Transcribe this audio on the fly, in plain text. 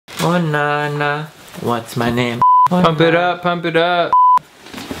Oh na na, what's my name? Pump it up, pump it up.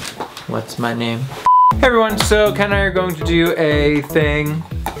 What's my name? Hey everyone, so Ken and I are going to do a thing.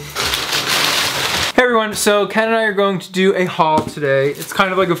 Hey everyone, so Ken and I are going to do a haul today. It's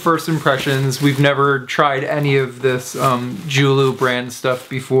kind of like a first impressions. We've never tried any of this Jewlu brand stuff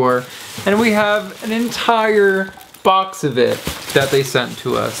before. And we have an entire box of it that they sent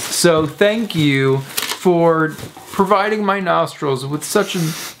to us. So thank you for providing my nostrils with such a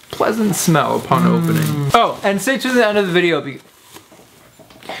pleasant smell upon opening. Oh, and stay to the end of the video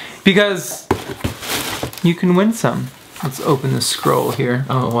because you can win some. Let's open the scroll here.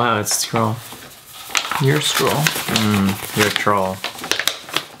 Oh wow, it's a scroll. Your scroll. You're a troll.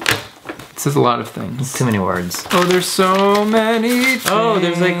 It says a lot of things. Too many words. Oh, there's so many things. Oh,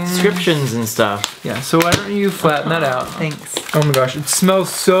 there's like descriptions and stuff. Yeah, so why don't you flatten that out? Thanks. Oh my gosh, it smells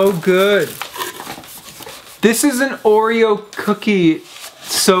so good. This is an Oreo cookie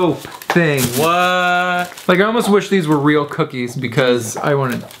soap thing. What? Like, I almost wish these were real cookies because I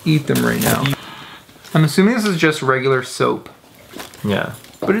want to eat them right now. I'm assuming this is just regular soap. Yeah.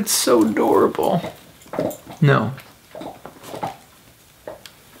 But it's so adorable. No.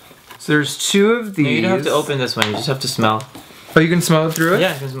 So there's two of these. No, you don't have to open this one, you just have to smell. Oh, you can smell it through it?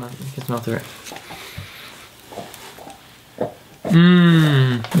 Yeah, you can smell through it.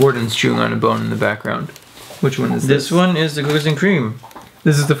 Warden's chewing on a bone in the background. Which one is this? This one is the cookies and cream.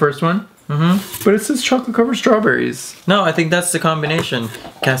 This is the first one? Mm-hmm. But it says chocolate covered strawberries. No, I think that's the combination.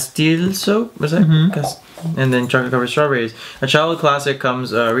 Castile soap, was it? And then chocolate covered strawberries. A childhood classic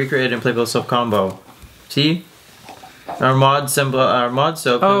comes recreated in playful soap combo. See? Our mod soap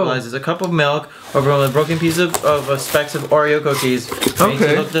symbolizes a cup of milk over a broken piece of specks of Oreo cookies.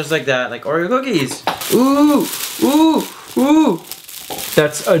 Okay. It look just like that, like Oreo cookies. Ooh, ooh, ooh.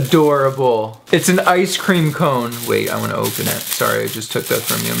 That's adorable. It's an ice cream cone. Wait, I want to open it. Sorry, I just took that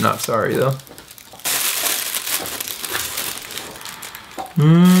from you. I'm not sorry though.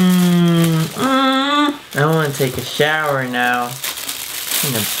 I want to take a shower now.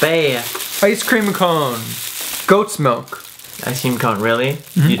 In a bath. Ice cream cone. Goat's milk. Ice cream cone, really?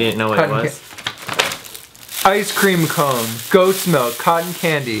 You didn't know what it was? Ice cream cone. Goat's milk. Cotton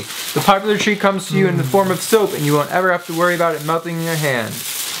candy. The popular treat comes to you in the form of soap and you won't ever have to worry about it melting in your hand.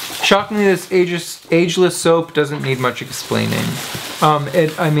 Shockingly, this ageless soap doesn't need much explaining.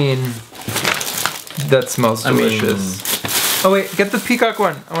 I mean, that smells delicious. Oh wait, get the peacock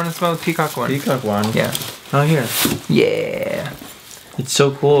one. I want to smell the peacock one. Peacock one? Yeah. Oh, here. Yeah. It's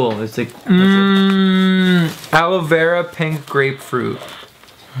so cool. It's like... Aloe vera pink grapefruit.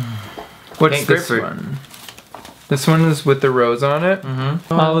 What's Pink this grapefruit. one? This one is with the rose on it.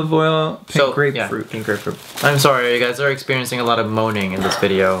 Olive oil, pink grapefruit. Yeah, pink grapefruit. I'm sorry, you guys are experiencing a lot of moaning in this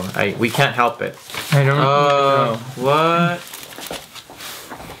video. We can't help it. I don't know. What?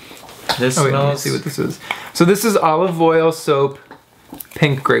 This Oh wait, smells... let me see what this is. So this is olive oil, soap,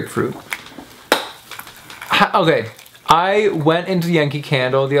 pink grapefruit. Okay, I went into Yankee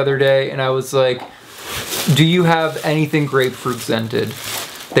Candle the other day and I was like, do you have anything grapefruit scented?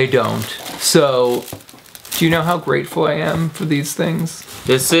 They don't. So, do you know how grateful I am for these things?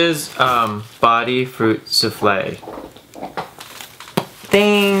 This is body fruit souffle.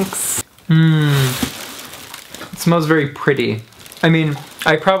 Thanks. It smells very pretty. I mean,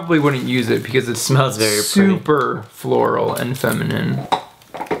 I probably wouldn't use it because it Smells very super floral and feminine.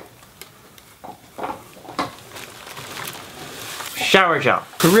 Shower gel.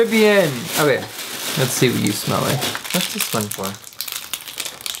 Caribbean. Okay, let's see what you smell like. What's this one for?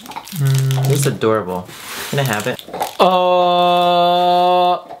 It's adorable. Can I have it?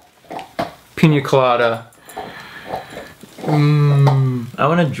 Pina colada. I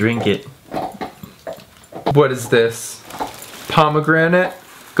want to drink it. What is this? Pomegranate,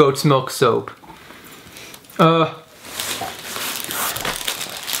 goat's milk soap.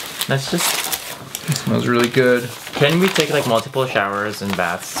 Let's just... It smells really good. Can we take like multiple showers and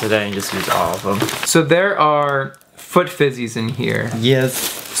baths today and just use all of them? So there are foot fizzies in here.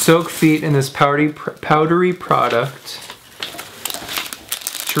 Yes. Soak feet in this powdery product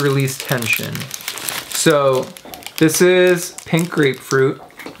to release tension. So this is pink grapefruit.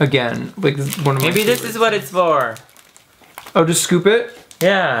 Again, like one of my Maybe this is what it's for. Oh, just scoop it?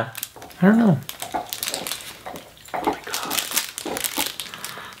 Yeah. I don't know. Oh my god.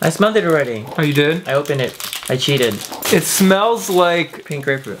 I smelled it already. Oh, you did? I opened it. I cheated. It smells like... Pink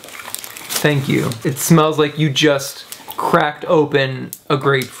grapefruit. Thank you. It smells like you just cracked open a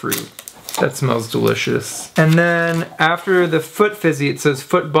grapefruit. That smells delicious. And then after the foot fizzy, it says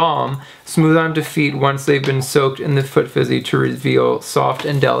foot balm. Smooth onto feet once they've been soaked in the foot fizzy to reveal soft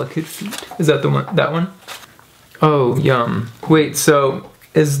and delicate feet. Is that the one? That one? Oh, yum. Wait, so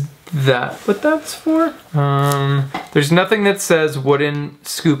Is that what that's for? There's nothing that says wooden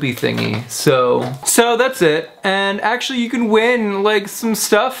scoopy thingy, so that's it. And actually you can win like some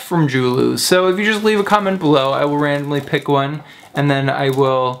stuff from Jewlu. So if you just leave a comment below, I will randomly pick one, and then I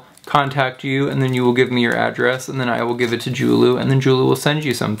will contact you, and then you will give me your address, and then I will give it to Jewlu, and then Jewlu will send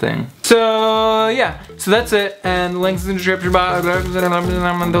you something. So yeah, so that's it, and the link is in the description box.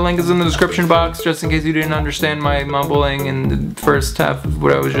 The link is in the description box, just in case you didn't understand my mumbling in the first half of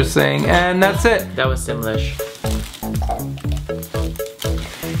what I was just saying, and that's it. That was Simlish.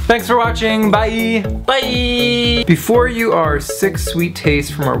 Thanks for watching, bye! Bye! Before you are 6 sweet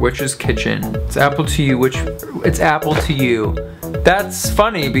tastes from our witch's kitchen. It's apple to you, it's apple to you. That's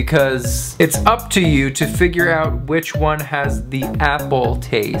funny because it's up to you to figure out which one has the apple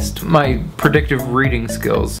taste. My predictive reading skills.